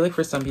 because I feel like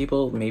for some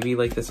people, maybe,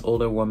 like, this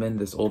older woman,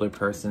 this older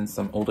person,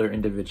 some older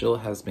individual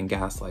has been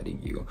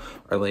gaslighting you.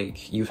 Or,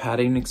 like, you've had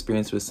an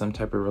experience with some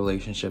type of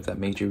relationship that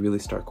made you really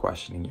start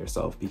questioning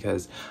yourself.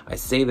 Because I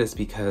say this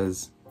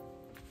because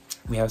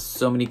we have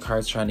so many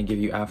cards trying to give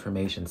you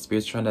affirmation.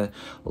 Spirit's trying to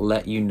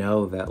let you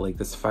know that, like,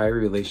 this fiery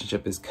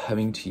relationship is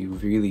coming to you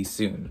really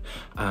soon.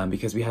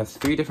 Because we have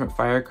 3 different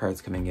fire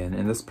cards coming in,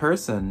 and this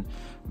person,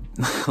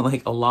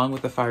 like, along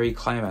with the fiery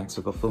climax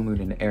with the full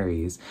moon in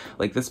Aries,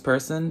 like, this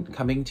person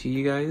coming to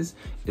you guys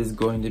is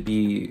going to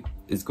be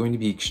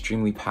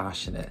extremely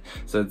passionate.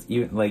 So it's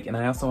even, like, and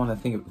I also want to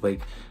think of, like,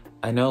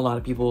 I know a lot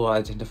of people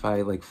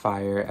identify, like,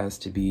 fire as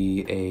to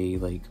be a,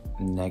 like,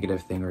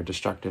 negative thing or a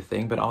destructive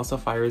thing, but also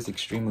fire is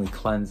extremely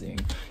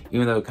cleansing,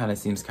 even though it kind of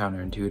seems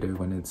counterintuitive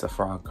when it's a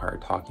frog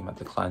card talking about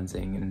the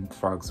cleansing, and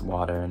frog's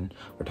water, and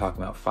we're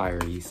talking about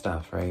fiery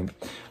stuff, right?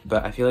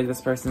 But I feel like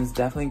this person's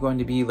definitely going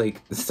to be,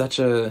 like, such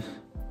a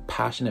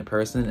passionate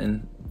person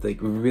and, like,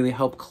 really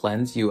help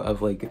cleanse you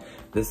of, like,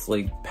 this,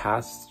 like,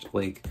 past,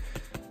 like,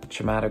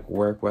 traumatic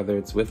work, whether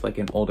it's with, like,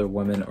 an older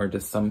woman or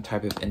just some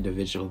type of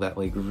individual that,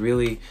 like,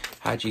 really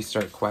had you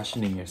start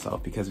questioning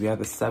yourself. Because we have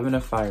the 7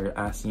 of fire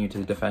asking you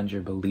to defend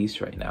your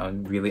beliefs right now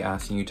and really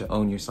asking you to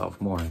own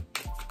yourself more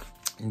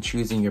and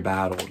choosing your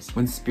battles.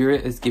 When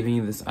Spirit is giving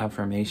you this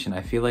affirmation,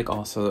 I feel like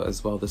also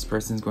as well, this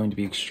person is going to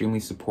be extremely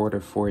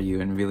supportive for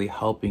you and really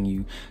helping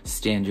you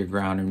stand your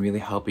ground and really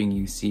helping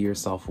you see your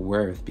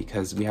self-worth,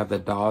 because we have the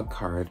dog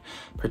card,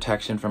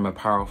 protection from a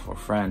powerful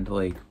friend.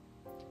 Like,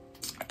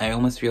 I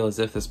almost feel as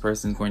if this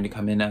person is going to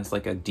come in as,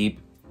 like, a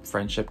deep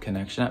friendship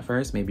connection at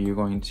first. Maybe you're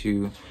going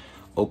to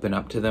open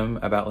up to them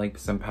about, like,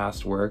 some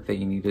past work that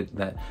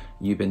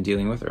you've been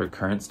dealing with, or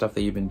current stuff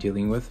that you've been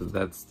dealing with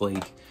that's,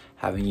 like,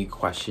 having you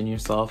question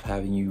yourself,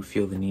 having you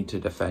feel the need to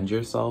defend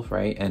yourself,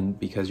 right? And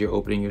because you're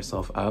opening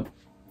yourself up,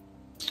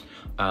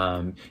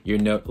 you're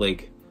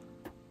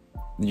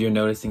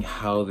noticing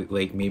how,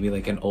 like, maybe,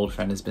 like, an old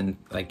friend has been,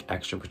 like,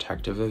 extra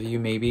protective of you,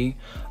 maybe,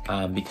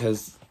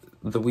 because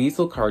the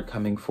weasel card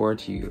coming forward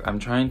to you, I'm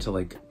trying to,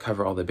 like,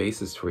 cover all the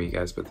bases for you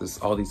guys, but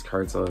all these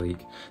cards are,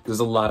 like, there's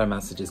a lot of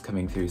messages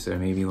coming through, so it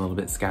may be a little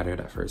bit scattered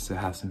at first, so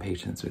have some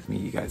patience with me,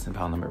 you guys, in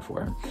pile number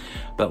 4.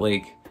 But,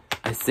 like,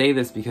 I say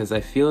this because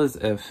I feel as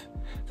if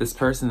this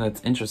person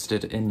that's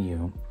interested in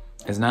you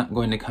is not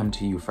going to come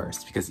to you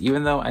first, because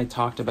even though I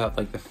talked about,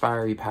 like, the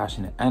fiery,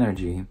 passionate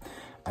energy,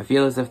 I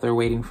feel as if they're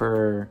waiting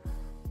for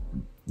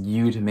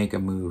you to make a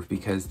move,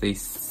 because they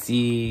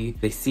see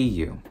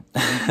you.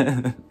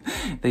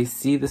 They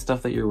see the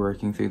stuff that you're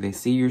working through, they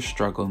see your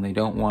struggle, and they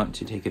don't want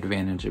to take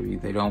advantage of you.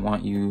 They don't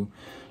want you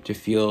to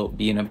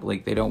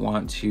they don't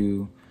want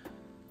to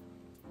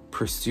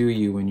pursue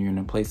you when you're in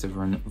a place of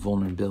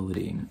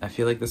vulnerability. I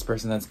feel like this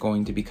person that's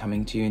going to be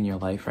coming to you in your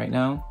life right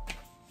now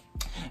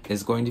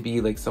is going to be,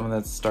 like, someone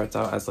that starts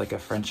out as, like, a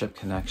friendship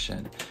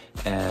connection,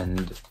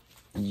 and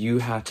you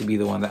have to be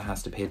the one that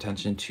has to pay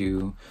attention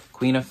to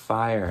Queen of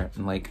Fire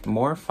and, like,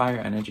 more fire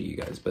energy, you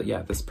guys. But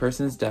yeah, this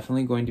person is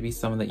definitely going to be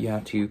someone that you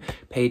have to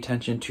pay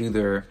attention to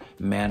their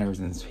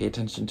mannerisms, pay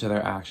attention to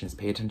their actions,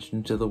 pay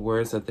attention to the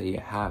words that they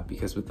have,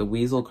 because with the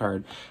weasel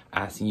card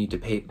asking you to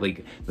pay,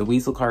 like, the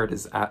weasel card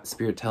is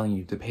Spirit telling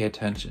you to pay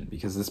attention,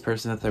 because this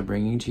person that they're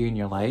bringing to you in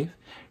your life,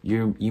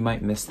 you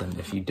might miss them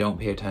if you don't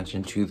pay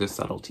attention to the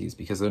subtleties,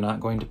 because they're not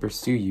going to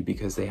pursue you,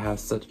 because they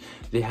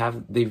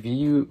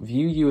view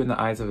you in the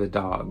eyes of a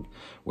dog,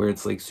 where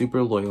it's, like,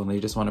 super loyal and they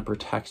just want to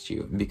protect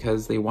you. And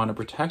because they want to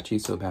protect you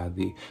so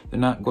badly, they're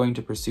not going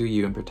to pursue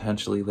you and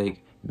potentially,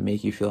 like,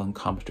 make you feel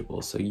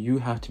uncomfortable. So you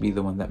have to be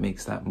the one that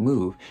makes that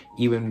move,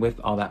 even with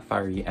all that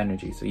fiery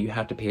energy. So you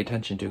have to pay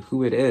attention to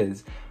who it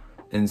is.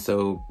 And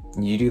so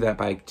you do that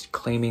by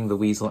claiming the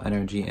weasel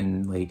energy,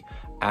 and, like,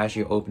 as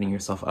you're opening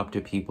yourself up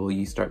to people,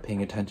 you start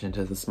paying attention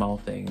to the small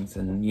things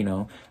and, you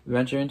know,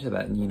 venture into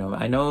that. And, you know,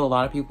 I know a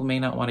lot of people may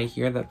not want to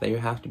hear that they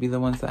have to be the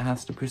ones that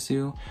has to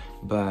pursue,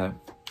 but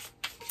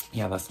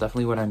Yeah, that's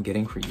definitely what I'm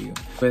getting for you.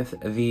 With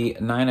the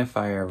Nine of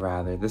Fire,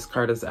 rather, this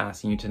card is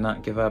asking you to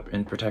not give up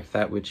and protect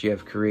that which you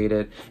have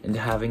created, and to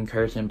having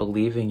courage and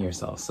believing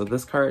yourself. So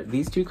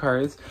these two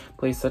cards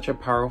play such a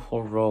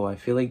powerful role. I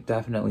feel like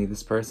definitely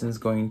this person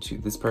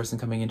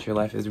coming into your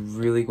life is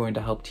really going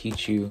to help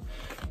teach you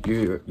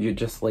you're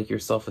just like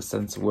yourself a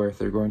sense of worth.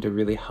 They're going to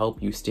really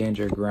help you stand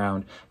your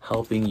ground,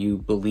 helping you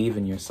believe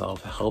in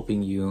yourself,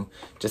 helping you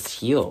just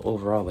heal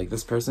overall. Like,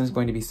 this person is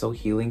going to be so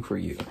healing for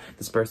you.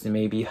 This person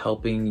may be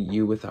helping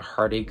you with a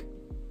heartache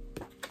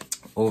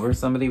over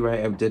somebody,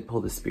 right? I did pull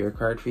the Spirit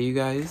card for you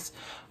guys.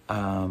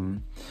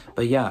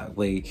 But yeah,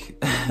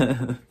 like,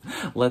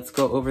 let's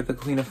go over the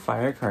Queen of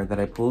Fire card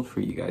that I pulled for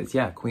you guys.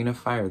 Yeah, Queen of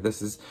Fire.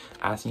 This is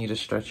asking you to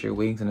stretch your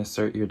wings and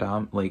assert your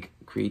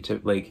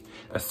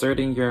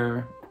asserting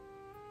your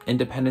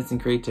independence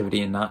and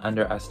creativity, and not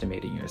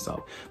underestimating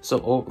yourself. So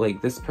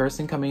like, this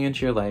person coming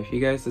into your life, you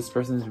guys, this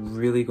person is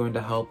really going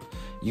to help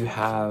you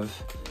have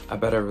a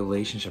better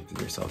relationship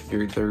with yourself.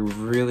 They're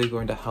really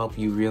going to help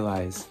you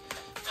realize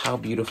how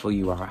beautiful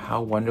you are,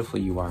 how wonderful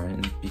you are,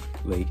 and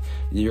like,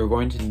 you're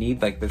going to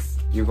need like this,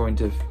 you're going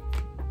to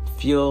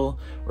feel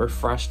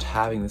refreshed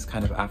having this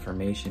kind of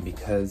affirmation,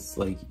 because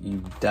like,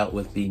 you dealt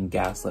with being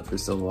gaslit for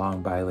so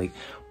long by like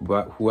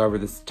whoever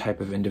this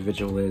type of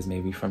individual is,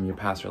 maybe from your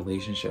past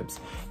relationships.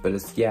 But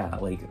it's, yeah,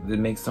 like, it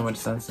makes so much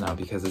sense now,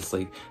 because it's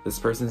like, this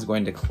person is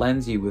going to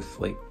cleanse you with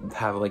like,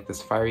 have like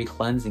this fiery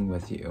cleansing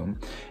with you,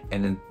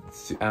 and then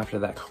after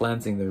that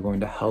cleansing, they're going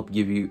to help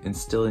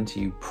instill into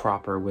you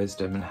proper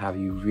wisdom, and have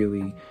you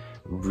really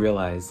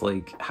realize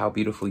like how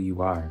beautiful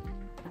you are.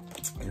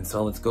 And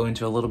so let's go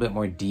into a little bit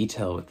more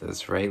detail with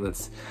this, right?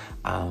 Let's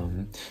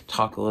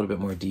talk a little bit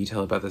more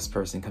detail about this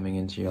person coming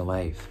into your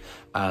life.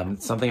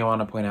 Something I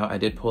want to point out, I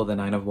did pull the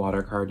Nine of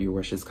Water card, your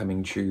wishes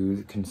coming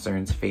true,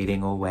 concerns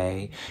fading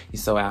away.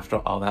 So after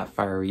all that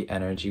fiery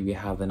energy, we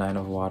have the Nine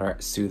of Water,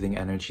 soothing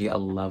energy, a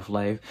love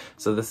life.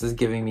 So this is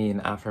giving me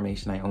an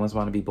affirmation I almost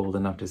want to be bold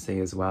enough to say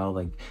as well.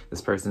 Like,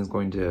 this person is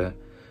going to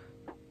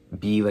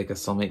be like a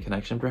soulmate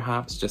connection,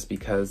 perhaps, just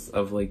because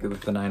of like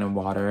the Nine of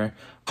Water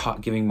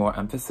giving more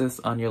emphasis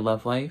on your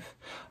love life,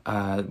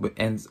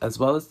 and as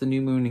well as the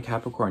new moon in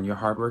Capricorn. Your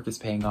hard work is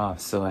paying off.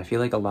 So I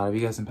feel like a lot of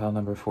you guys in pile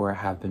number 4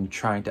 have been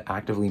trying to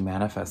actively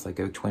manifest like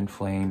a twin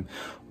flame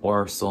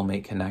or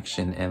soulmate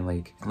connection, and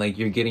like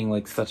you're getting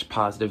like such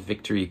positive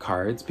victory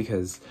cards,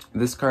 because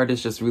this card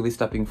is just really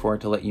stepping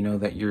forward to let you know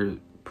that your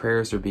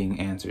prayers are being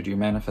answered, your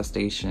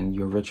manifestation,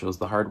 your rituals,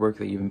 the hard work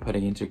that you've been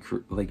putting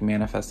into like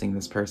manifesting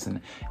this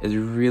person is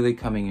really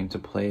coming into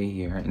play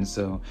here. And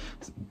so,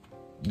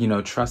 you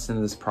know, trust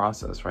in this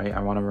process, right? I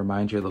want to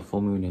remind you of the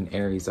full moon in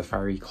Aries, the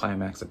fiery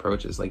climax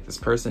approaches. Like, this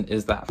person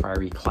is that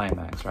fiery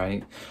climax,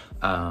 right?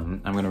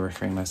 I'm going to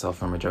refrain myself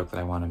from a joke that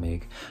I want to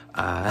make.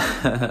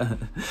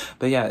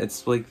 But yeah,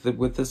 it's like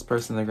with this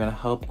person, they're going to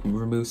help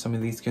remove some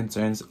of these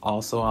concerns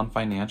also on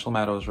financial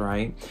matters,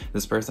 right?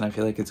 This person, I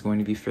feel like it's going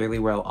to be fairly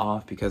well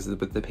off, because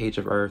with the Page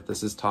of Earth,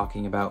 this is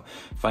talking about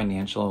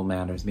financial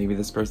matters. Maybe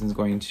this person's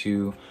going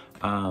to,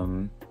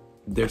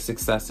 their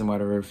success in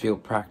whatever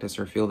field, practice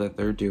or field that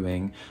they're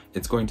doing,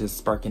 it's going to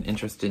spark an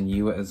interest in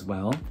you as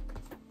well.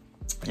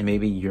 And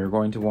maybe you're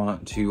going to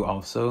want to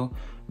also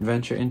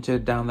venture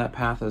down that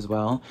path as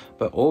well.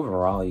 But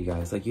overall, you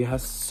guys, like, you have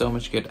so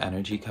much good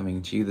energy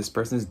coming to you. This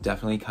person is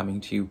definitely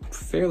coming to you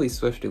fairly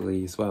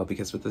swiftly as well,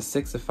 because with the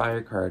Six of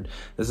Fire card,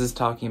 this is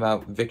talking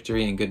about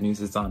victory and good news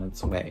is on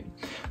its way.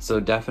 So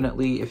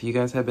definitely, if you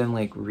guys have been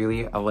like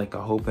really like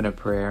a hope and a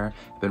prayer,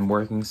 been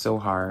working so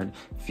hard,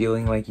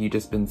 feeling like you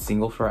just been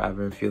single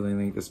forever,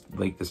 feeling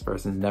like this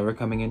person's never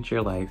coming into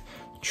your life,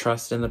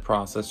 trust in the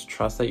process,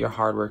 trust that your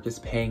hard work is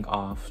paying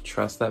off,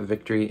 trust that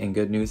victory and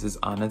good news is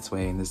on its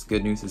way, and this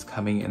good news is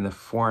coming in the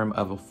form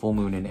of a full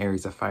moon in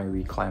Aries, a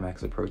fiery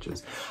climax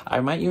approaches.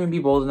 I might even be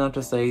bold enough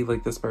to say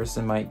like this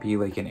person might be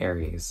like in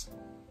Aries.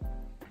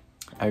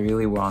 I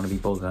really want to be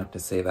bold enough to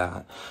say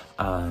that.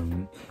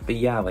 But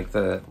yeah, like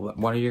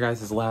one of your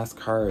guys' last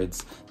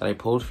cards that I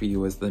pulled for you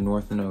was the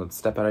North Node,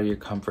 step out of your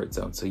comfort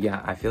zone. So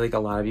yeah, I feel like a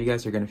lot of you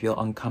guys are going to feel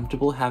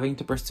uncomfortable having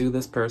to pursue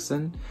this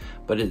person,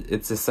 but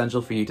it's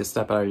essential for you to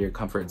step out of your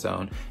comfort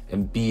zone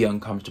and be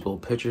uncomfortable.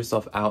 Put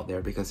yourself out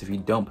there, because if you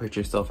don't put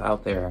yourself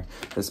out there,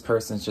 this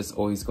person's just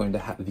always going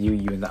to view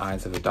you in the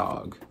eyes of a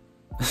dog.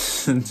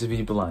 To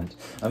be blunt.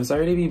 I'm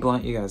sorry to be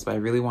blunt, you guys, but I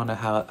really want to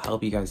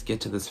help you guys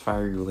get to this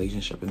fiery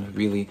relationship, and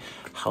really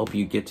help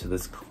you get to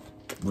this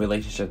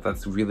relationship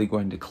that's really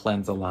going to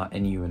cleanse a lot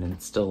in you and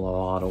instill a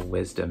lot of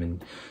wisdom.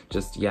 And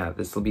just, yeah,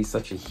 this will be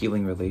such a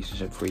healing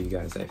relationship for you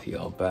guys, I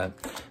feel. But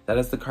that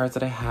is the cards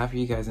that I have for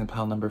you guys in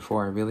pile number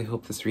 4. I really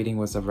hope this reading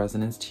was of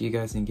resonance to you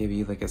guys and give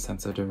you like a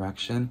sense of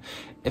direction.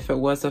 If it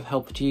was of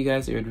help to you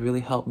guys, it would really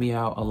help me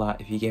out a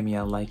lot if you gave me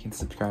a like and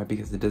subscribe,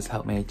 because it does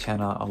help my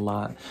channel a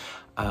lot.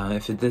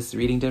 If this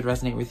reading did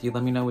resonate with you,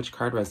 let me know which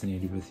card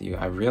resonated with you.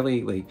 I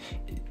really like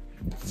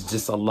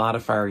just a lot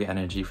of fiery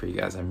energy for you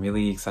guys. I'm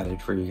really excited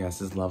for you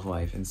guys' love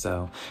life, and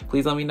so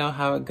please let me know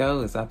how it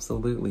goes.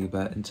 Absolutely.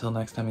 But until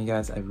next time, you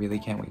guys, I really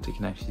can't wait to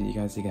connect with you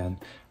guys again.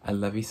 I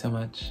love you so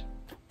much.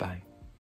 Bye.